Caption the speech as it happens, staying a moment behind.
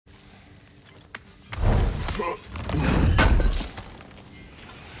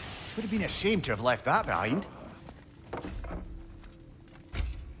Would have been a shame to have left that behind.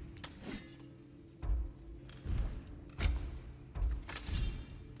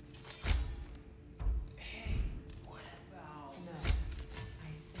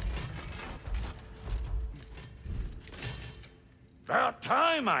 About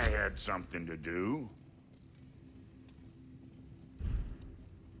time I had something to do.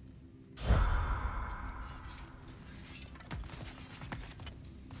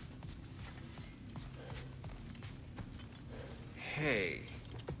 Hey,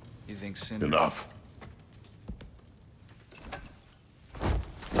 you think Cinder... Enough.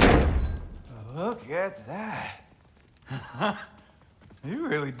 Look at that. You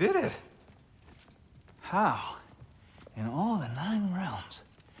really did it. How, in all the 9 realms,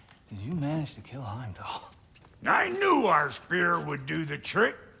 did you manage to kill Heimdall? I knew our spear would do the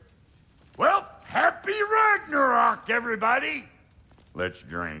trick. Well, happy Ragnarok, everybody! Let's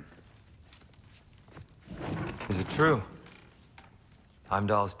drink. Is it true?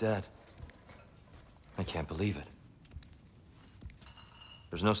 Heimdall's dead. I can't believe it.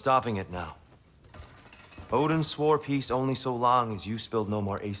 There's no stopping it now. Odin swore peace only so long as you spilled no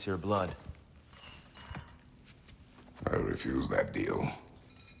more Aesir blood. I refuse that deal.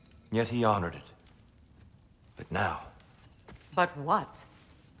 Yet he honored it. But now... But what?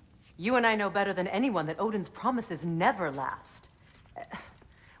 You and I know better than anyone that Odin's promises never last.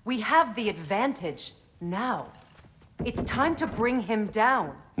 We have the advantage now. It's time to bring him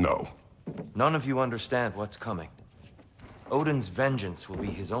down. No. None of you understand what's coming. Odin's vengeance will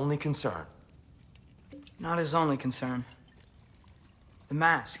be his only concern. Not his only concern. The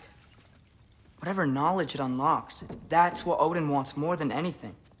mask. Whatever knowledge it unlocks, that's what Odin wants more than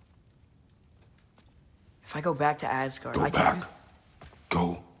anything. If I go back to Asgard, Go I can back. use...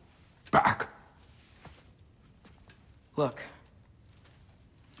 Go back. Look.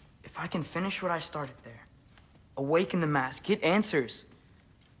 If I can finish what I started there, awaken the mask, get answers,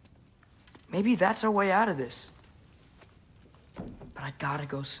 maybe that's our way out of this. But I gotta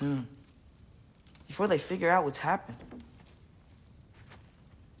go soon. Before they figure out what's happened.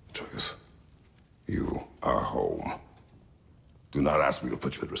 Atreus, you are home. Do not ask me to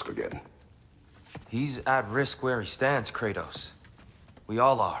put you at risk again. He's at risk where he stands, Kratos. We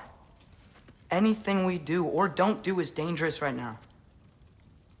all are. Anything we do or don't do is dangerous right now.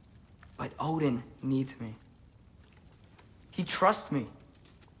 But Odin needs me. He trusts me.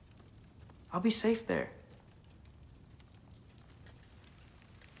 I'll be safe there.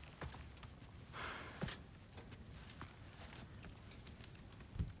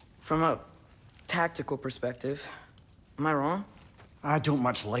 From a tactical perspective, am I wrong? I don't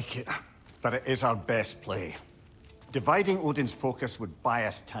much like it, but it is our best play. Dividing Odin's focus would buy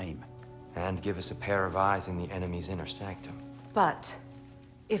us time. And give us a pair of eyes in the enemy's inner sanctum. But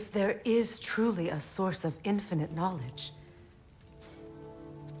if there is truly a source of infinite knowledge,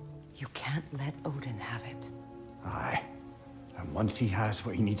 you can't let Odin have it. Aye. And once he has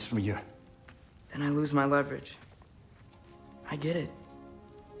what he needs from you... Then I lose my leverage. I get it.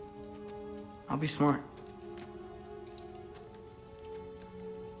 I'll be smart.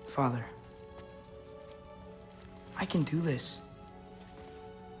 Father, I can do this.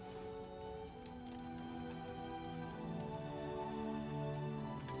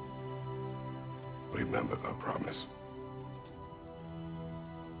 Remember the promise.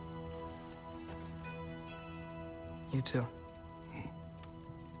 You too.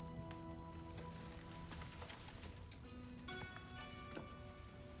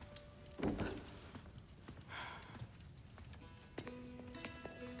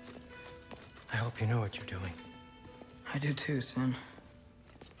 I hope you know what you're doing. I do too, Sin.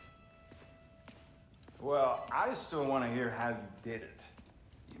 Well, I still want to hear how you did it.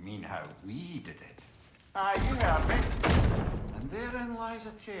 You mean how we did it? Ah, you have me. And therein lies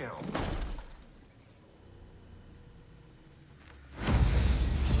a tale.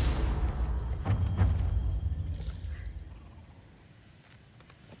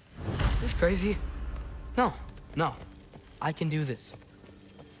 Is this crazy? No, no. I can do this.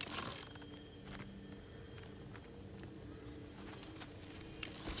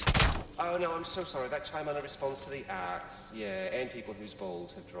 Oh no, I'm so sorry. That chime on a response to the axe. Yeah, and people whose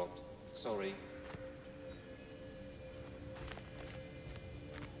balls have dropped. Sorry.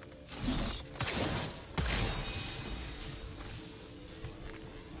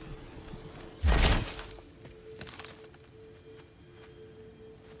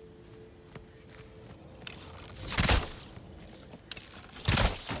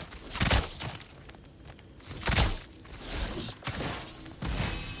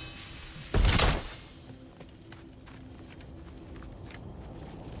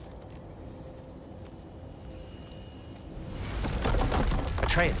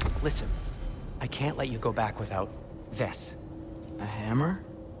 Atreus, listen. I can't let you go back without this. A hammer?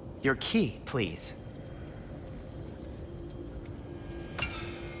 Your key, please.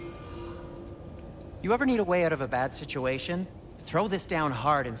 You ever need a way out of a bad situation? Throw this down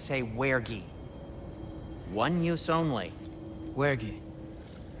hard and say wergi. One use only. Wergi.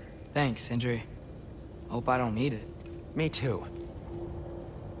 Thanks, Sindri. Hope I don't need it. Me too.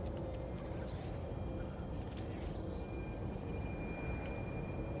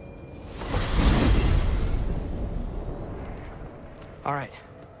 All right.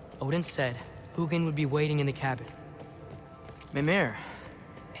 Odin said Hugin would be waiting in the cabin. Mimir,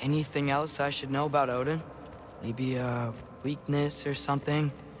 anything else I should know about Odin? Maybe a weakness or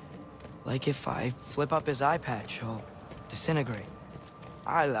something? Like if I flip up his eye patch, he'll disintegrate.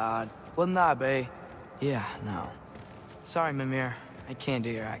 Aye, lad. Wouldn't that be? Yeah, no. Sorry, Mimir. I can't do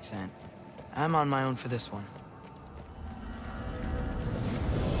your accent. I'm on my own for this one.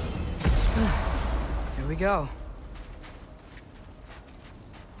 Here we go.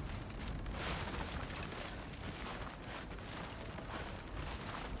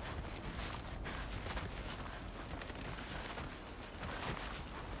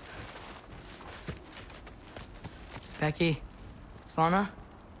 Becky, Svana,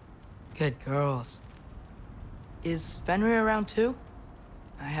 good girls. Is Fenrir around too?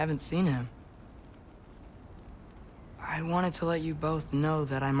 I haven't seen him. I wanted to let you both know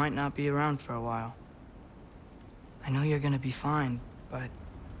that I might not be around for a while. I know you're gonna be fine, but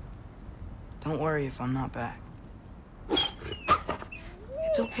don't worry if I'm not back.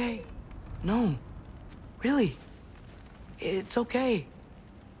 It's okay. No, really. It's okay.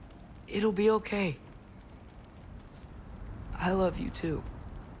 It'll be okay. I love you too.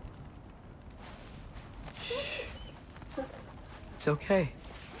 Shh. It's okay.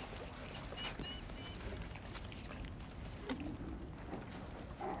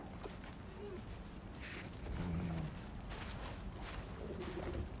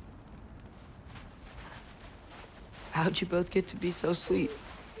 How'd you both get to be so sweet?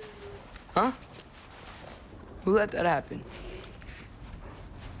 Huh? Who let that happen?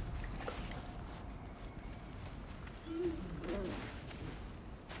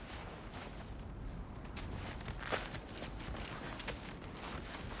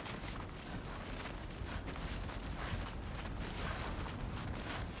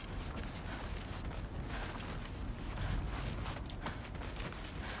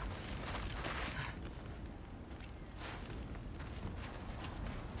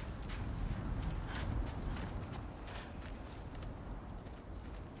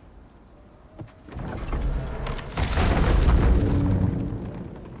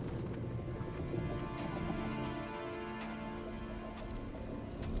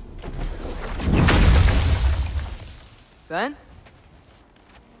 Ben?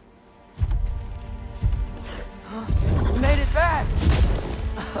 You made it back!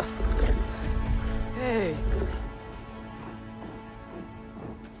 Hey.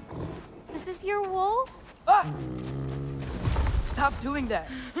 This is your wolf? Ah! Stop doing that.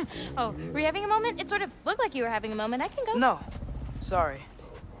 Oh, were you having a moment? It sort of looked like you were having a moment. I can go. No. Sorry.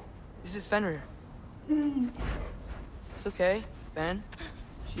 This is Fenrir. It's okay, Ben.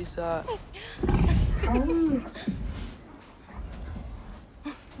 She's, So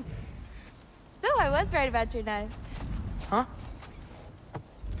I was right about your knife. Huh?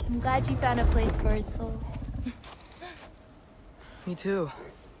 I'm glad you found a place for his soul. Me too.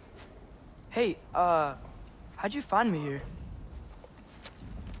 Hey, how'd you find me here?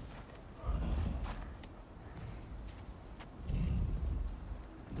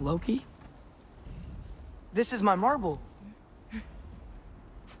 Loki? This is my marble.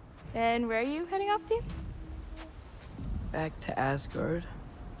 And where are you heading off to? Back to Asgard.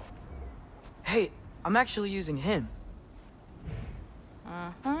 Hey, I'm actually using him.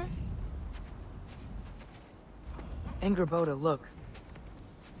 Uh-huh. Angrboda, look.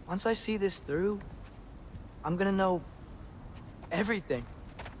 Once I see this through, I'm gonna know everything.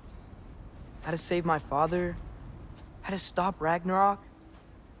 How to save my father, how to stop Ragnarok,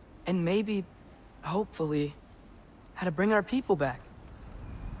 and maybe, hopefully, how to bring our people back.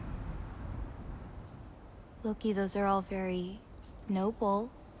 Loki, those are all very noble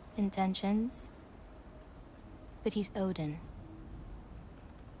intentions. But he's Odin.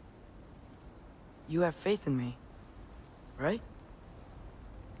 You have faith in me, right?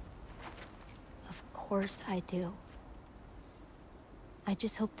 Of course I do. I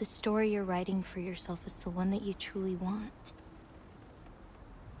just hope the story you're writing for yourself is the one that you truly want.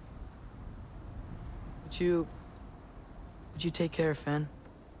 Would you take care of Fen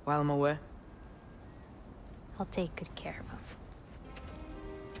while I'm away? I'll take good care of him.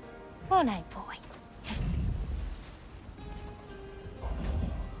 Won't I, boy?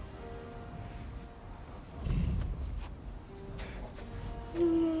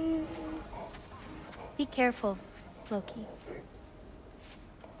 Be careful, Loki.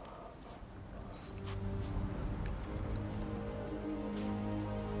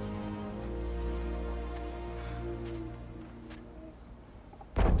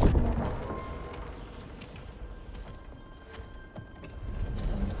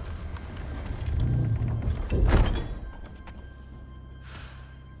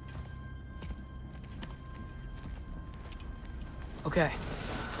 Okay.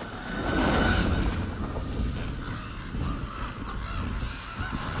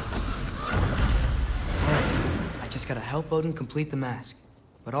 I just gotta help Odin complete the mask,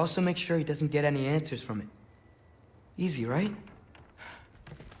 but also make sure he doesn't get any answers from it. Easy, right?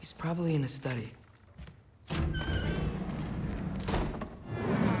 He's probably in a study. If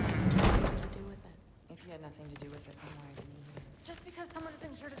you had nothing to do with it, then why are you here? Just because someone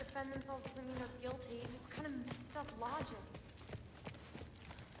isn't here to defend themselves doesn't mean they're guilty. What kind of messed up logic?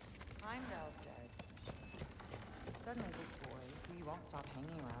 Heimdall's dead. Suddenly this boy, who you won't stop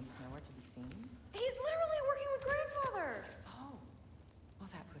hanging around, is nowhere to be seen? He's literally working with Grandfather! Oh. Well,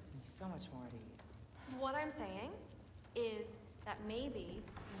 that puts me so much more at ease. What I'm saying is that maybe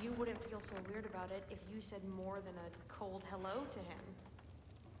you wouldn't feel so weird about it if you said more than a cold hello to him.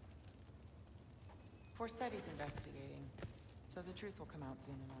 Forseti's investigating, so the truth will come out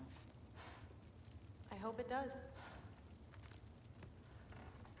soon enough. I hope it does.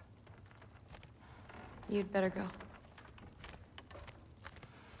 You'd better go.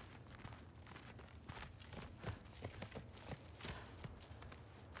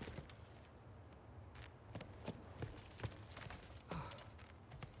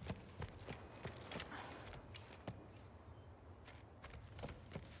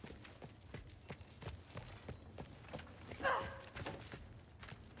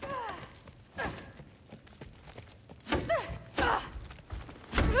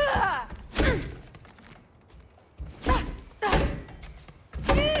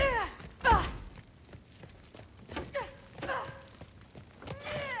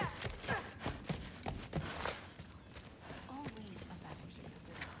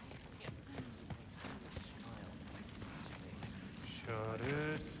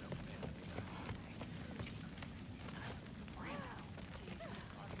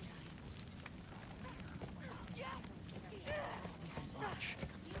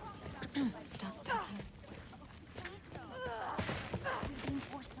 Stop talking. We're being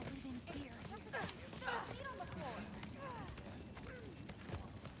forced to live in fear.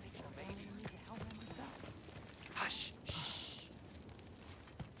 They need to help them themselves. Hush. Shh.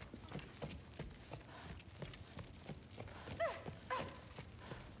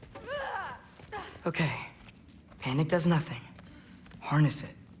 Okay. Panic does nothing. Harness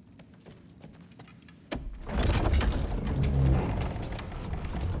it.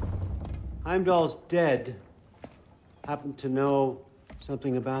 Heimdall's dead. Happen to know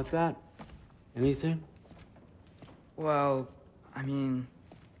something about that? Anything? Well, I mean,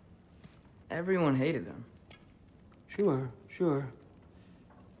 everyone hated him. Sure.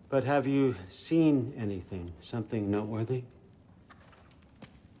 But have you seen anything? Something noteworthy?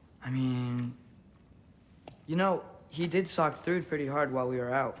 I mean, you know, he did sock through pretty hard while we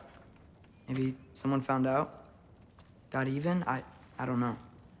were out. Maybe someone found out? Got even? I don't know.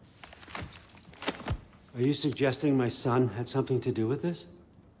 Are you suggesting my son had something to do with this?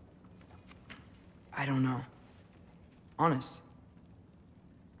 I don't know. Honest.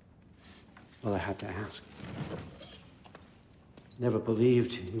 Well, I had to ask. Never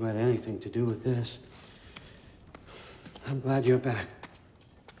believed you had anything to do with this. I'm glad you're back.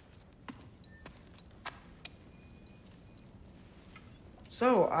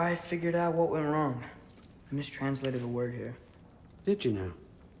 So, I figured out what went wrong. I mistranslated a word here. Did you now?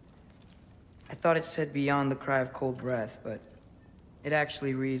 I thought it said beyond the cry of cold breath, but it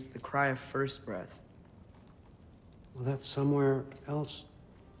actually reads the cry of first breath. Well, that's somewhere else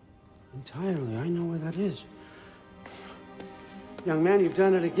entirely. I know where that is. Young man, you've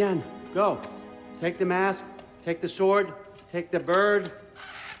done it again. Go. Take the mask, take the sword, take the bird.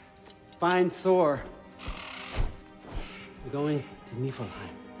 Find Thor. We're going to Niflheim.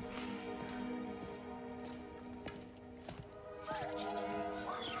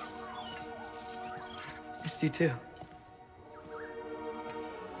 Missed you too.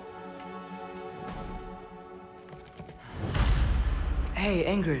 Hey,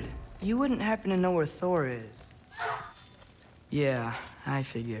 Ingrid, you wouldn't happen to know where Thor is? Yeah, I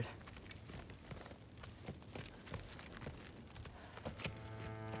figured.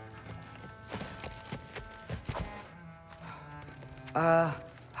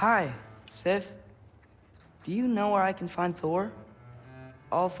 Hi, Sif. Do you know where I can find Thor?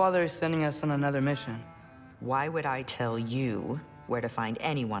 Allfather is sending us on another mission. Why would I tell you where to find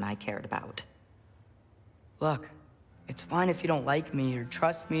anyone I cared about? Look, it's fine if you don't like me or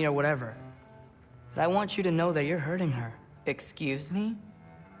trust me or whatever. But I want you to know that you're hurting her. Excuse me?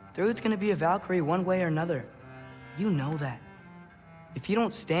 Thrud's gonna be a Valkyrie one way or another. You know that. If you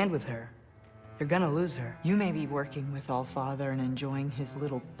don't stand with her, you're gonna lose her. You may be working with Allfather and enjoying his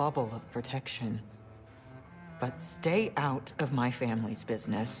little bubble of protection. But stay out of my family's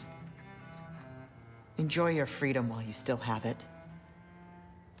business. Enjoy your freedom while you still have it.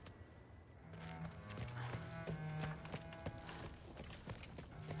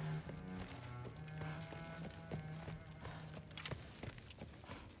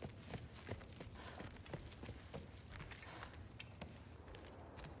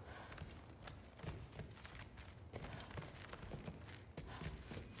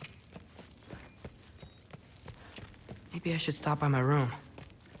 Maybe I should stop by my room.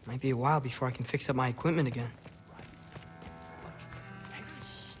 Might be a while before I can fix up my equipment again.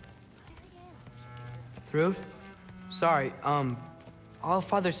 Thrud? Sorry,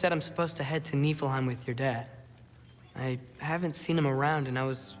 Allfather said I'm supposed to head to Niflheim with your dad. I haven't seen him around, and I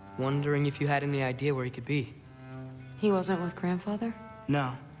was wondering if you had any idea where he could be. He wasn't with Grandfather?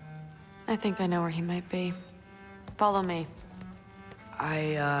 No. I think I know where he might be. Follow me.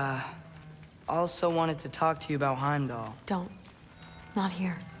 I, also wanted to talk to you about Heimdall. Don't. Not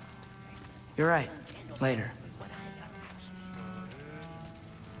here. You're right. Later.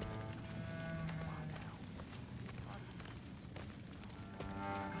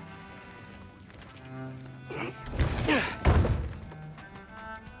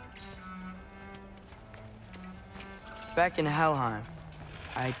 Back in Helheim,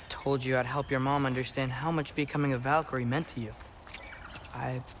 I told you I'd help your mom understand how much becoming a Valkyrie meant to you.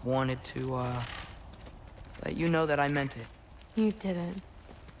 I wanted to, let you know that I meant it. You didn't.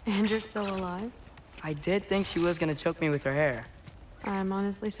 And you're still alive? I did think she was gonna choke me with her hair. I'm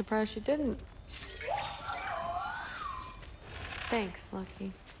honestly surprised she didn't. Thanks,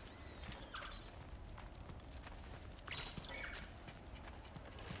 Loki.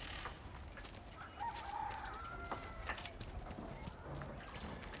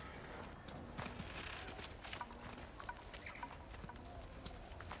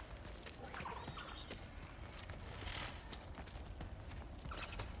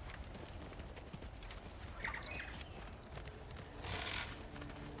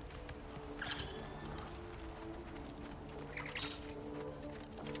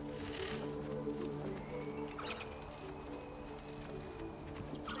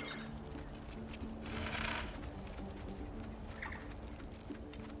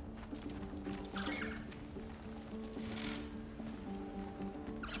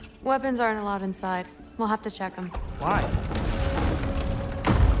 Weapons aren't allowed inside. We'll have to check them. Why?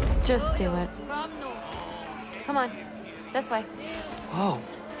 Just do it. Come on. This way. Oh.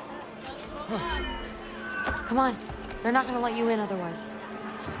 Come on. They're not gonna let you in otherwise.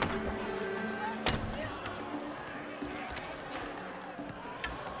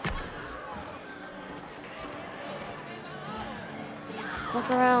 Look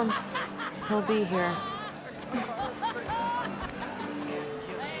around. He'll be here.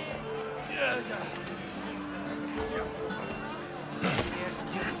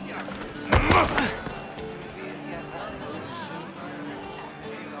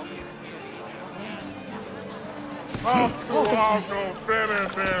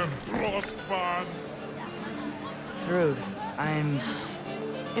 Thrud, I'm...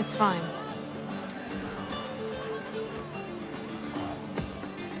 It's fine.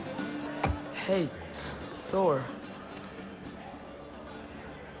 Hey, Thor.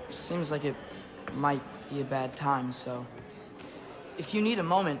 Seems like it might be a bad time, so... If you need a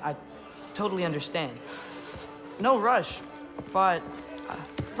moment, I totally understand. No rush, but...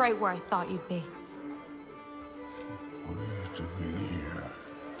 Right where I thought you'd be. What are you doing here?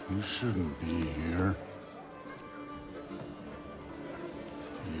 You shouldn't be here.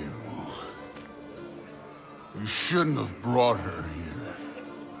 You shouldn't have brought her here.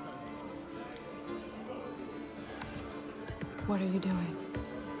 What are you doing?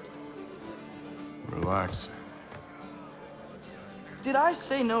 Relaxing. Did I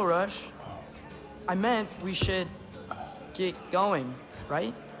say no rush? I meant we should get going,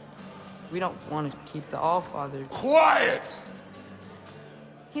 right? We don't want to keep the Allfather... Quiet!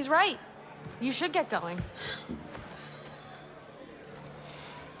 He's right. You should get going.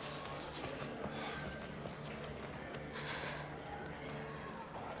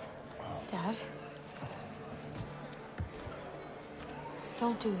 Dad?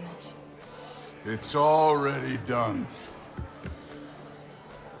 Don't do this. It's already done.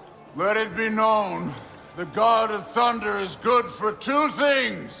 Let it be known, the God of Thunder is good for two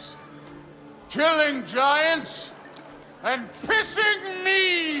things. Killing giants and pissing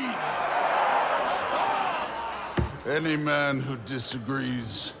me! Any man who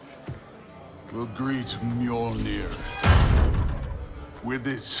disagrees will greet Mjolnir with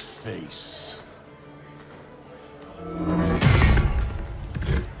its face.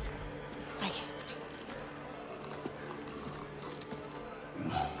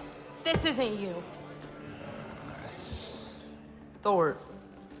 This isn't you. Thor,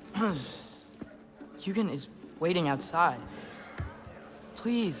 Hugin is waiting outside.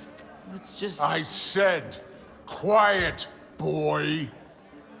 Please, let's just... I said, quiet, boy.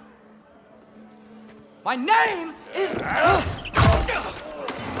 My name is...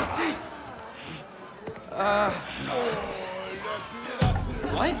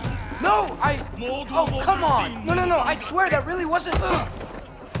 What? No, Oh, come on! No, I swear that really wasn't...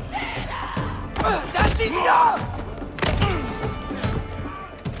 That's enough!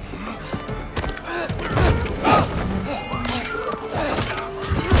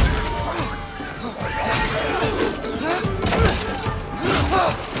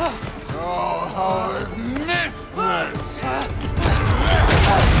 Oh, how I've missed this!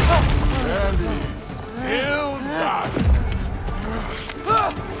 And he's still got it.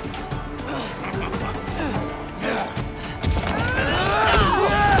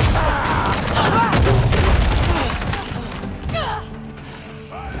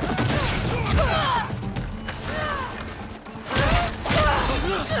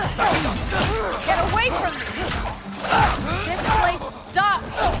 Get away from me! This place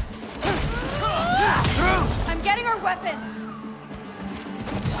sucks! I'm getting our weapon!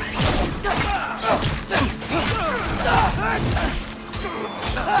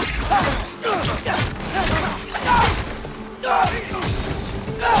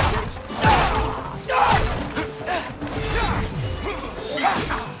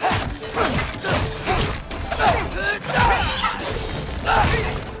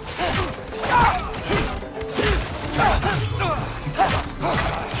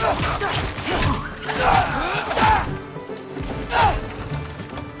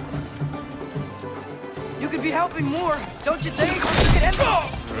 You could be helping more, don't you think? You could end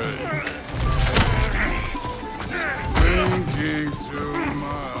Blinking too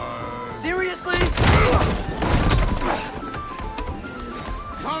much. Seriously?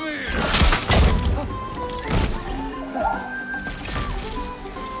 Come here!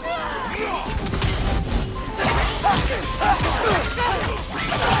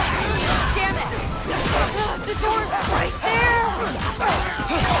 Damn it! The door's right there!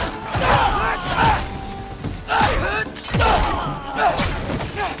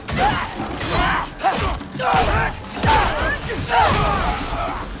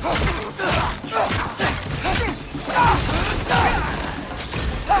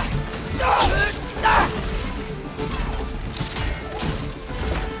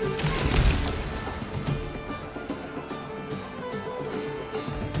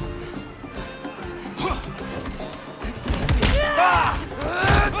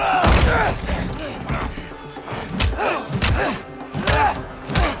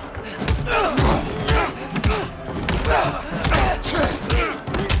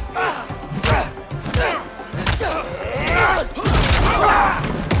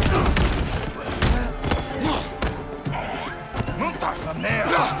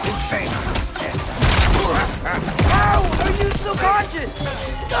 How are you still conscious?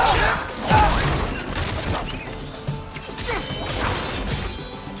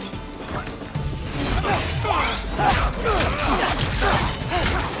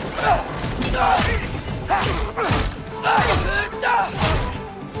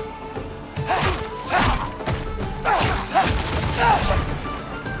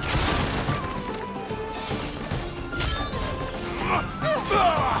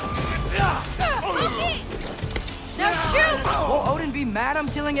 Now shoot! Will Odin be mad I'm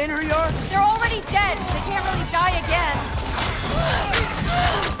killing Einherjar? They're already dead. They can't really die again.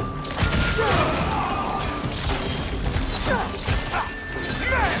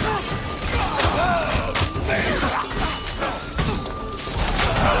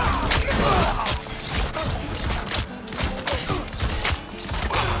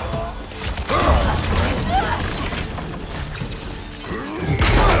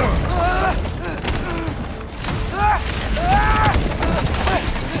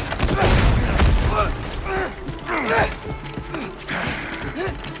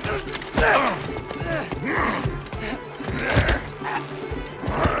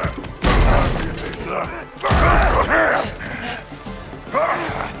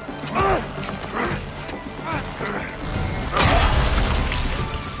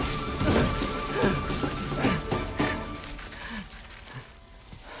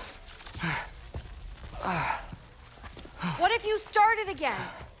 if you started again?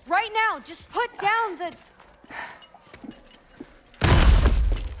 Right now, just put down the...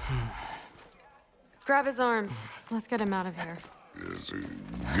 Grab his arms. Let's get him out of here. It's a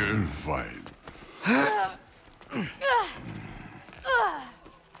good fight.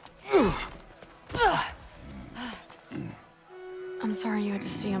 I'm sorry you had to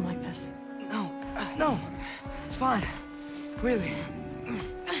see him like this. No, it's fine. Really.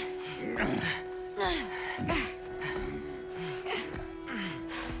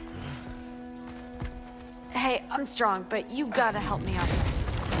 Hey, I'm strong, but you gotta help me out.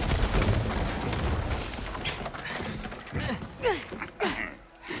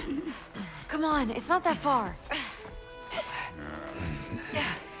 Come on, it's not that far.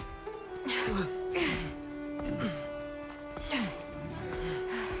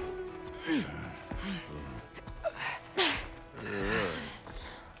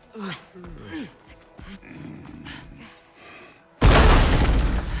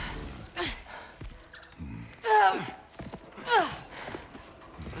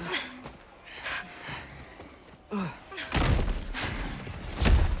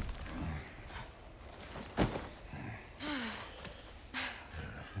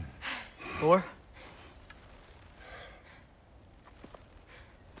 Or?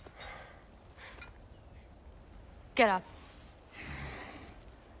 Get up.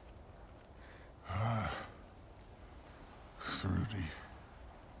 Thrudy.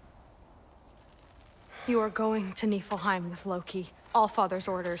 You are going to Niflheim with Loki. Allfather's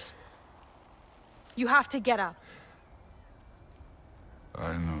orders. You have to get up.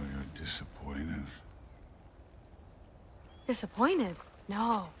 I know you're disappointed. Disappointed?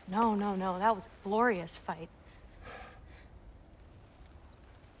 No. That was a glorious fight.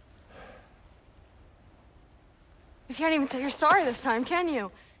 You can't even say you're sorry this time, can you?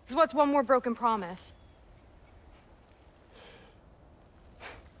 Because what's one more broken promise?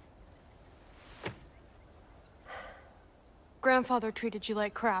 Grandfather treated you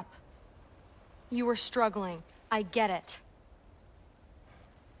like crap. You were struggling. I get it.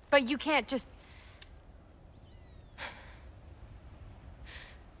 But you can't just...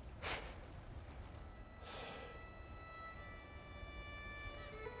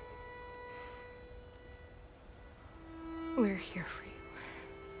 We're here for you.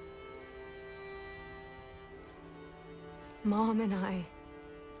 Mom and I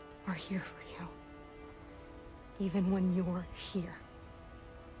are here for you. Even when you're here.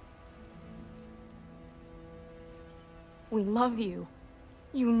 We love you.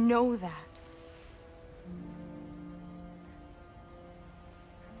 You know that.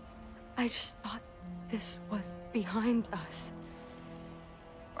 I just thought this was behind us.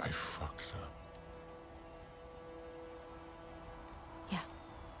 I fucked up. Yeah,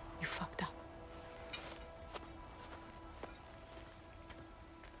 you fucked up.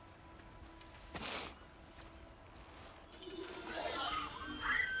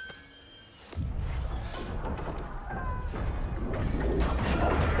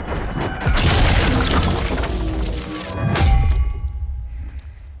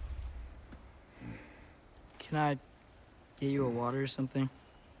 Can I get you a water or something?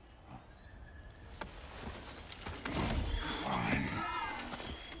 Fine.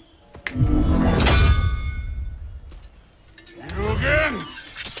 You again?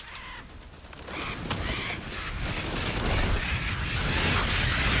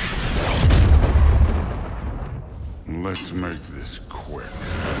 Let's make this quick.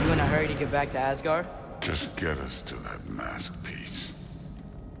 You in a hurry to get back to Asgard? Just get us to that mask piece.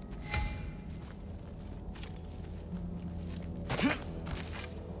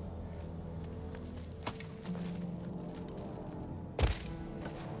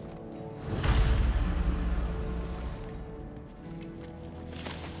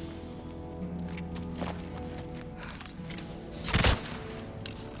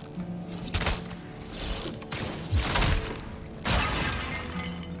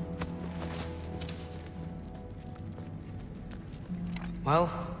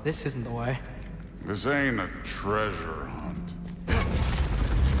 Well, this isn't the way. This ain't a treasure hunt.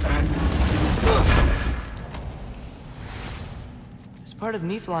 This part of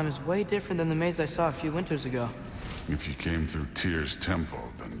Niflheim is way different than the maze I saw a few winters ago. If you came through Tyr's temple,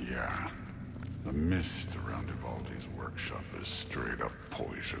 then yeah. The mist around Ivaldi's workshop is straight up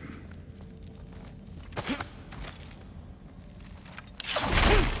poison.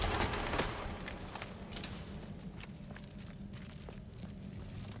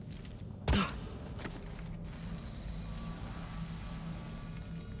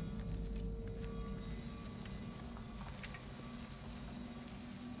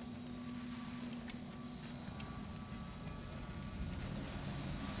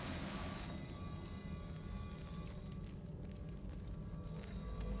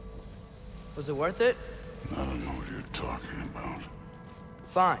 Was it worth it? I don't know what you're talking about.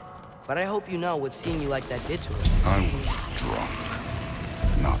 Fine. But I hope you know what seeing you like that did to us. I was drunk,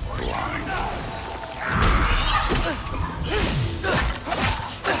 not blind.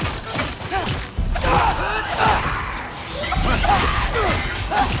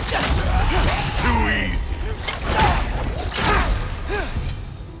 Too easy.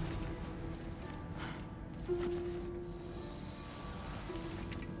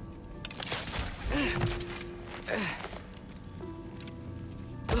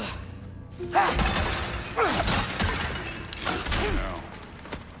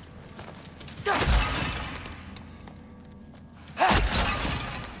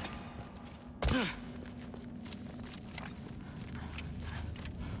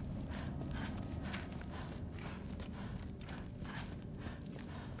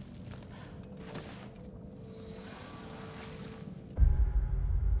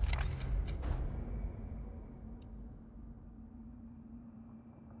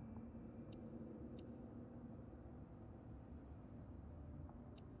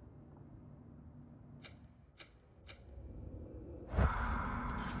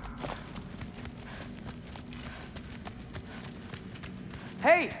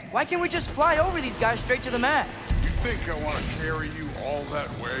 Hey, why can't we just fly over these guys straight to the mat? You think I want to carry you all that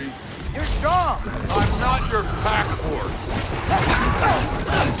way? You're strong! I'm not your pack horse!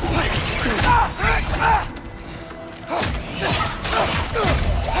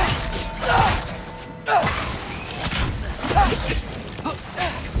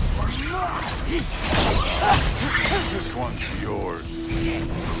 This one's yours.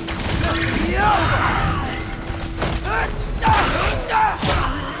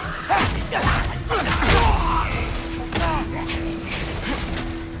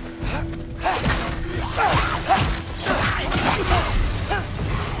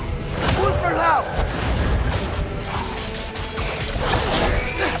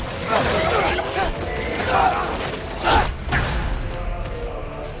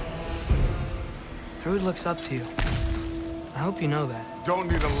 Thrud looks up to you. I hope you know that. Don't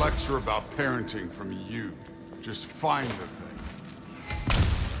need a lecture about parenting from you. Just find the thing.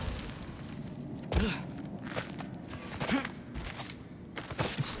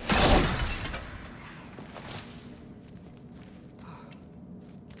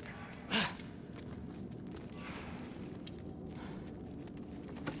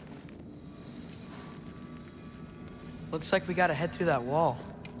 Looks like we gotta head through that wall.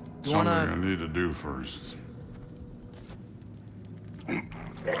 You Something wanna... I need to do first.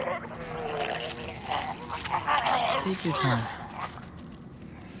 Take your time.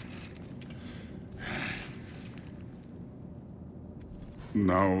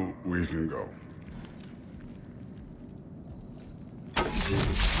 Now we can go.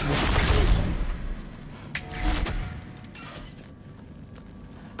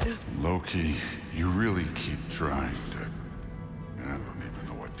 Loki, you really keep trying to... I don't even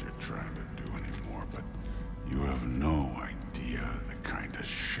know what you're trying to do anymore, but you have no idea the kind of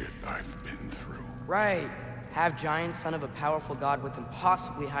shit I've been through. Right. Half giant, son of a powerful god with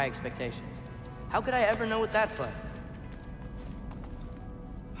impossibly high expectations. How could I ever know what that's like?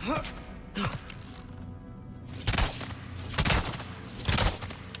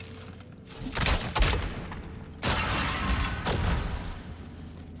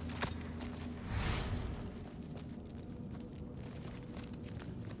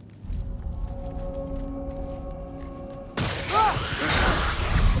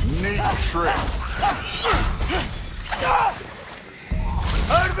 Neat trick.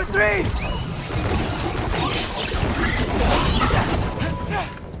 Out of three!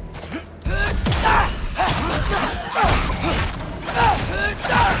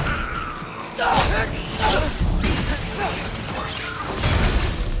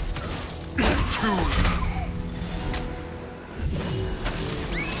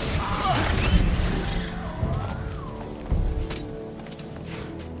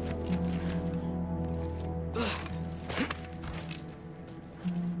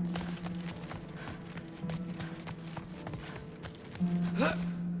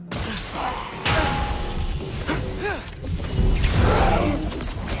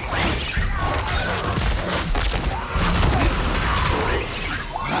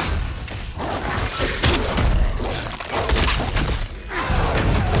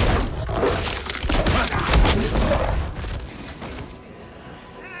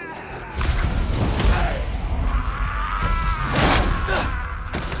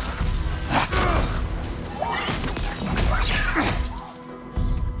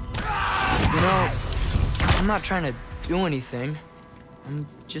 I'm not trying to do anything. I'm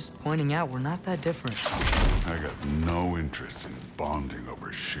just pointing out we're not that different. I got no interest in bonding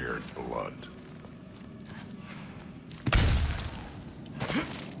over shared blood.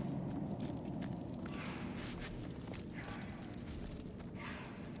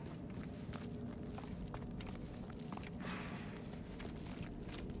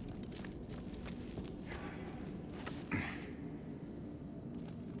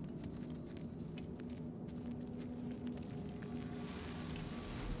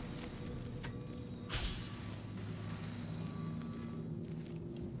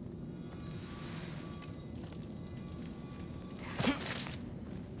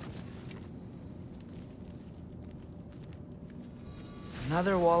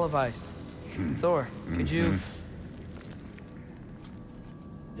 Another wall of ice. Thor, could you...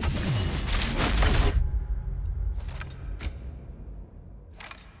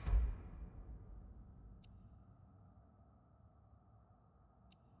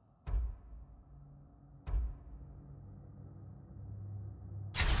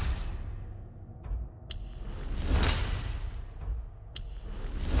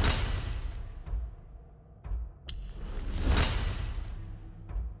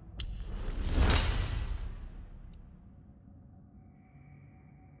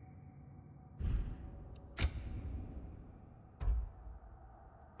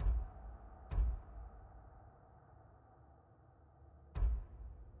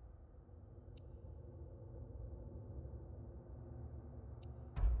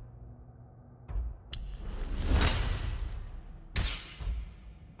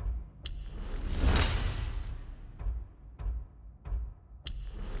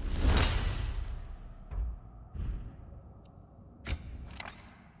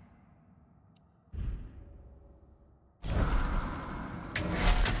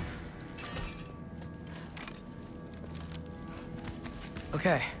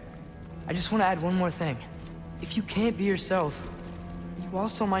 Okay, I just want to add one more thing. If you can't be yourself, you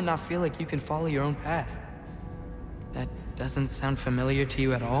also might not feel like you can follow your own path. That doesn't sound familiar to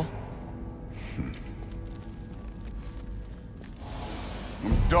you at all?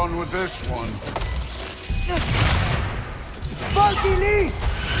 I'm done with this one. Funky Lee!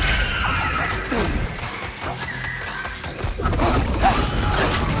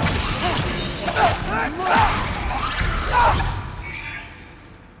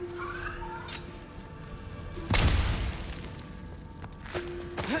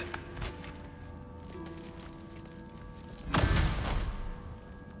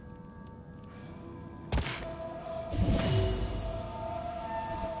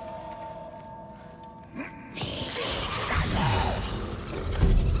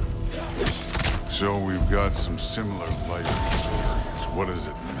 So we've got some similar life stories. What does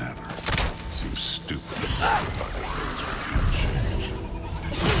it matter? Seems stupid to talk about the things we can't change.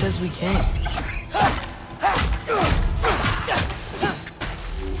 Who says we can't?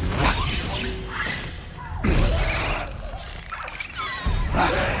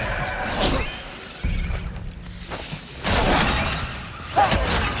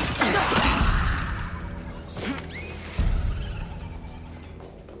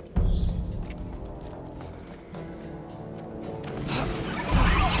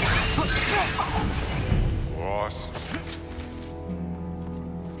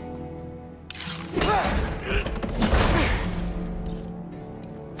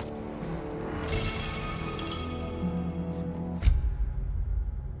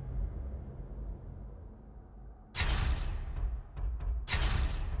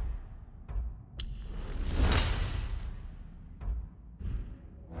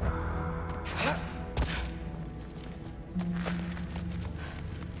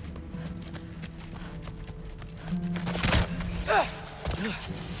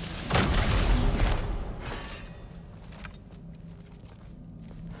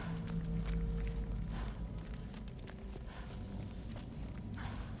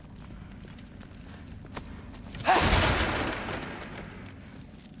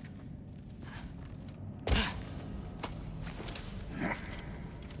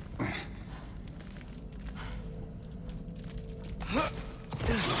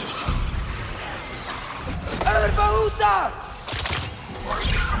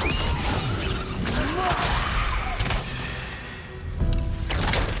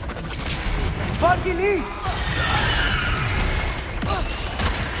 Funky Lee!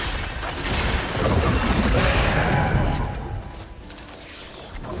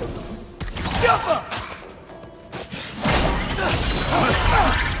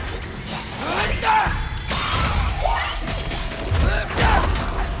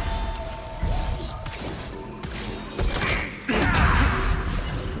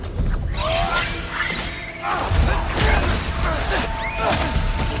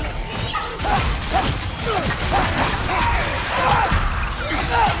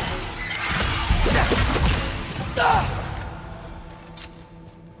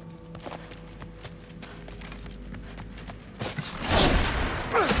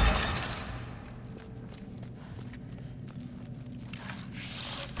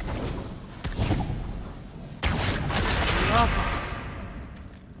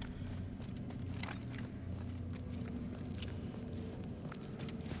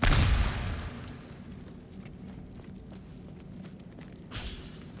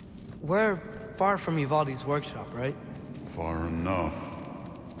 We're far from Ivaldi's workshop, right? Far enough.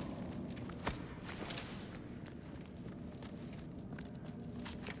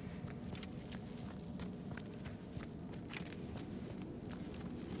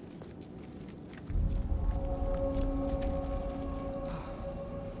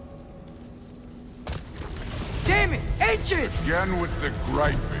 Damn it! Ancient! Again with the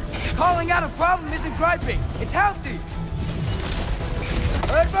griping. Calling out a problem isn't griping. It's healthy.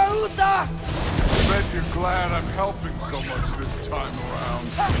 Herbaruta! Bet you're glad I'm helping so much this time around.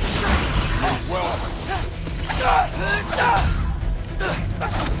 You're welcome.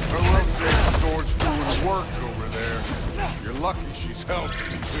 Her rotating sword's doing work over there. You're lucky she's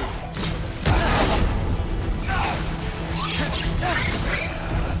helping, too.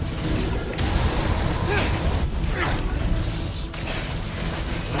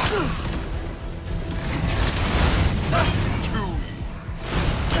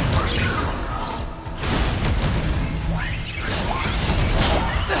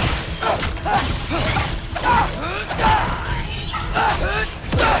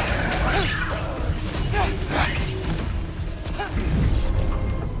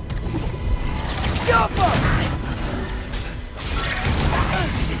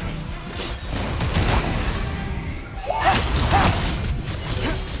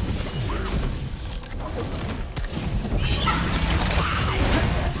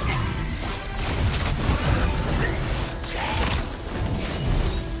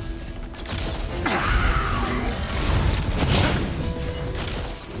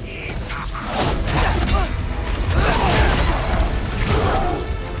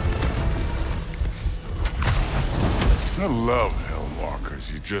 I love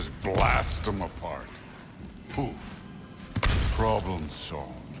Hellwalkers. You just blast them apart. Poof. Problem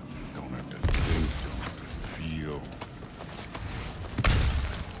solved. Don't have to think, don't have to feel.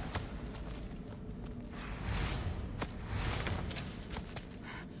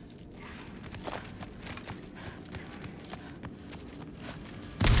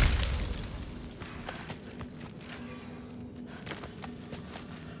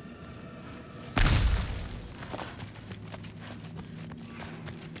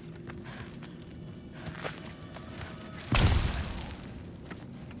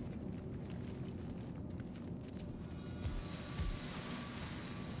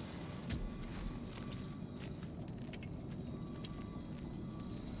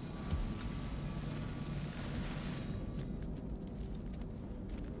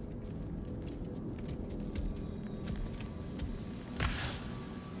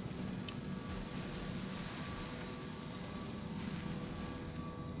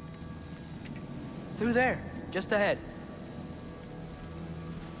 Through there, just ahead.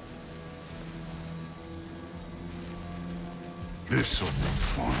 This'll be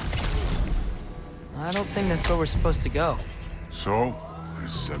fun. I don't think that's where we're supposed to go. So, I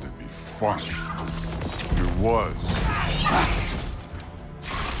said it'd be fun. It was.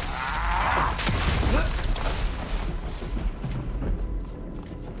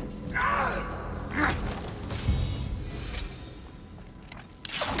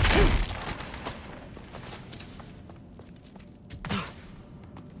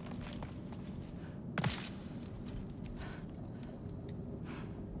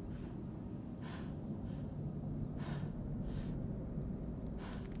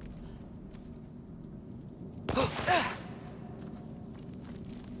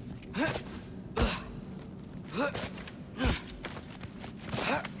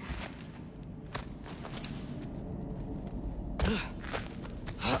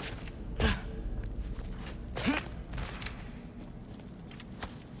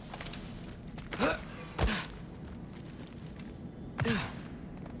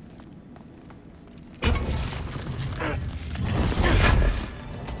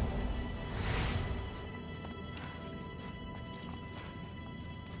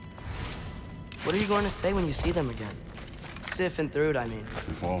 What are you going to say when you see them again? Sif and Thrud, I mean.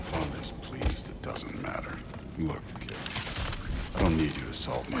 If all father's pleased, it doesn't matter. Look, kid, I don't need you to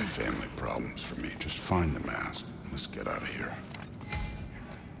solve my family problems for me. Just find the mask. Let's get out of here.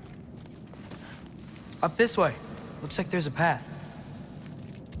 Up this way. Looks like there's a path.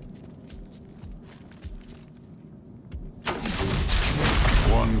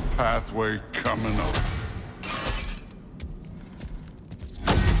 One pathway coming up.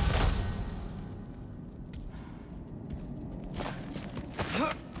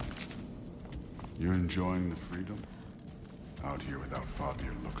 You enjoying the freedom? Out here without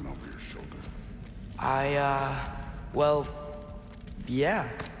Fabio looking over your shoulder. Well, yeah,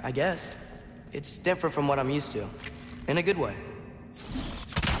 I guess. It's different from what I'm used to. In a good way.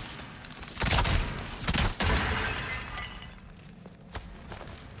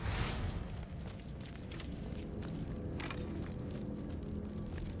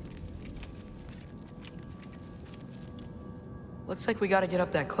 Looks like we gotta get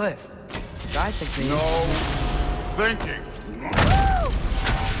up that cliff. I think we... No thinking.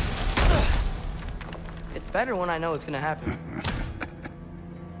 It's better when I know it's gonna happen.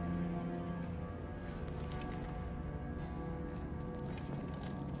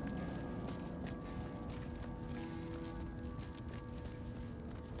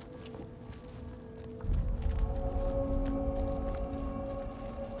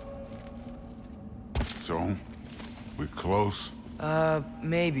 So, we close?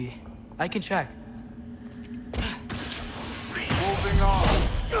 Maybe. I can check. Moving on.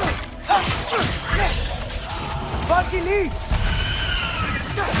 Bucky Lee!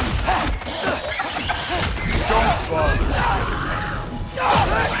 Don't bother.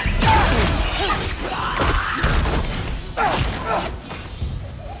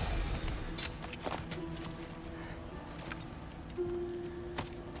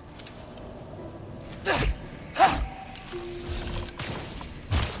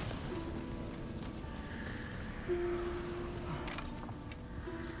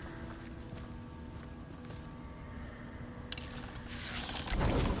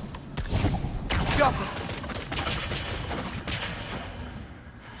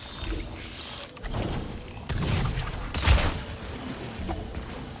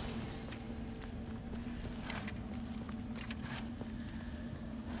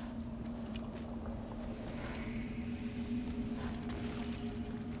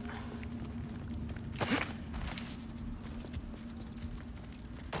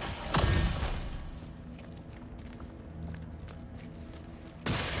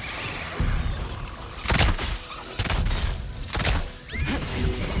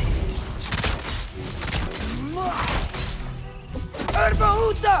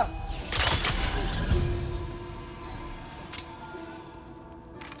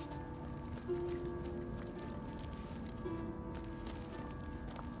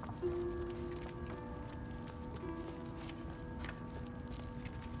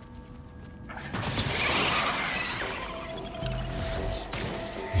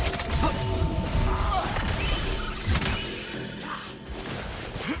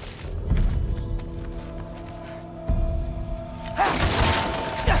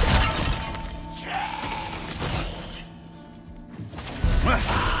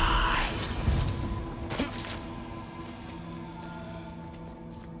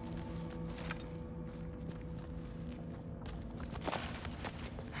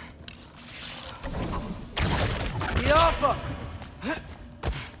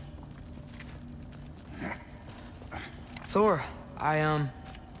 Thor, I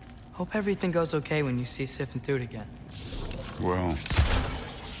hope everything goes okay when you see Sif and Thud again. Well,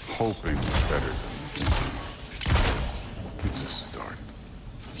 hoping is better than thinking. It's a start.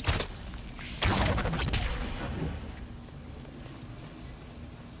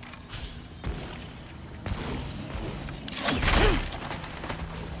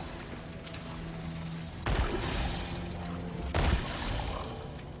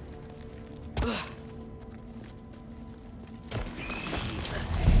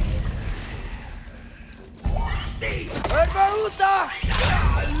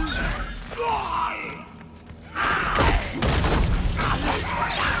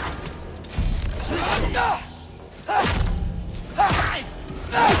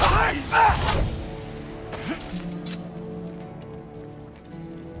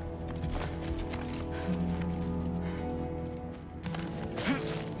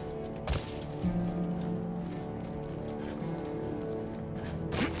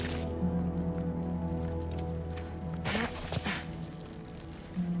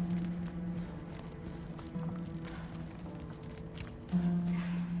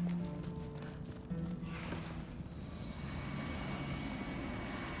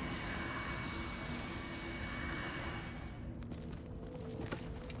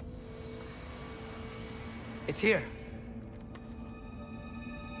 It's here.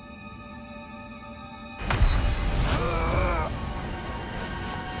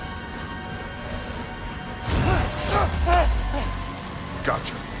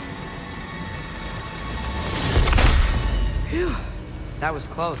 Gotcha. Phew. That was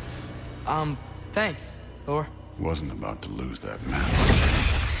close. Thanks, Thor. Wasn't about to lose that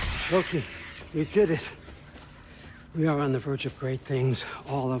match. Loki, you did it. We are on the verge of great things.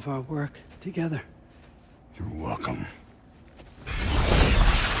 All of our work together. You're welcome.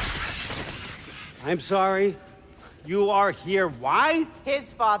 I'm sorry. You are here. Why?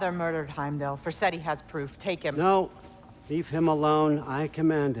 His father murdered Heimdall. Forseti has proof. Take him. No. Leave him alone. I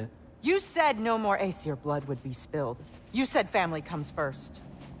command it. You said no more Aesir blood would be spilled. You said family comes first.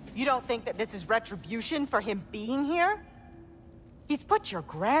 You don't think that this is retribution for him being here? He's put your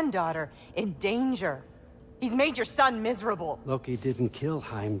granddaughter in danger. He's made your son miserable. Loki didn't kill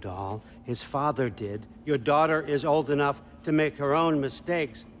Heimdall. His father did. Your daughter is old enough to make her own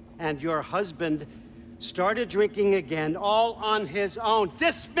mistakes. And your husband started drinking again, all on his own.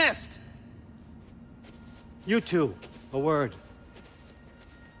 Dismissed! You two, a word.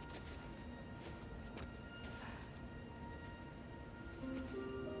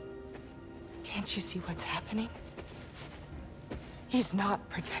 Can't you see what's happening? He's not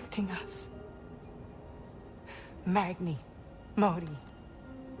protecting us. Magni, Modi,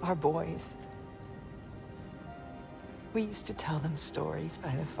 our boys. We used to tell them stories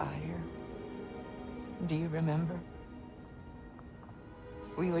by the fire. Do you remember?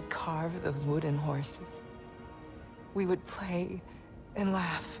 We would carve those wooden horses. We would play and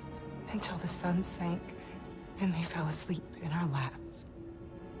laugh until the sun sank and they fell asleep in our laps.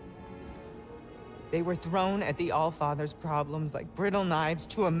 They were thrown at the Allfather's problems like brittle knives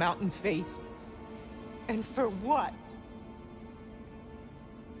to a mountain face. And for what?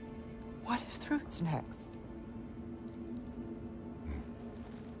 What if Thrud's next?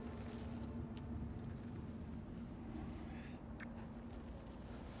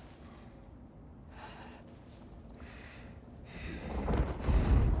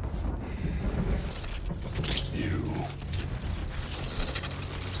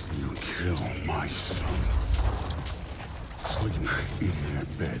 You kill my sons. Sleep in their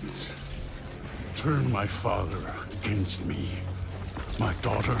beds. Turn my father against me. My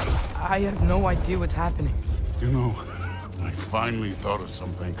daughter. I have no idea what's happening. You know, I finally thought of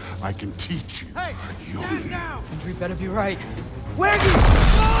something I can teach you. Hey, stand down! Sindri better be right. Where you?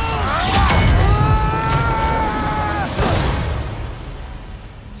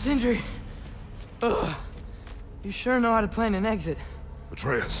 Sindri! Ugh. You sure know how to plan an exit.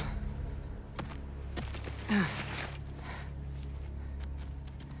 Atreus.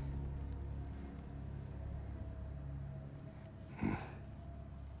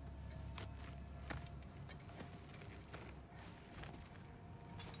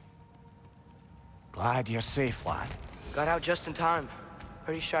 Glad you're safe, lad. Got out just in time.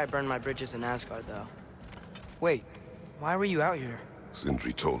 Pretty sure I burned my bridges in Asgard, though. Wait, why were you out here?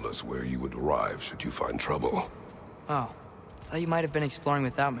 Sindri told us where you would arrive should you find trouble. Oh, thought you might have been exploring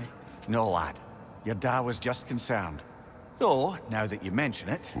without me. No, lad. Your dad was just concerned. Though, now that you mention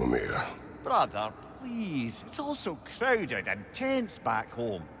it... Mimir. Brother, please. It's all so crowded and tense back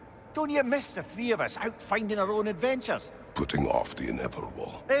home. Don't you miss the three of us out finding our own adventures? Putting off the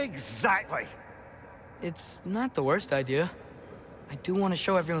inevitable. Exactly. It's not the worst idea. I do want to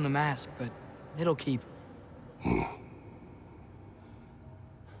show everyone the mask, but it'll keep.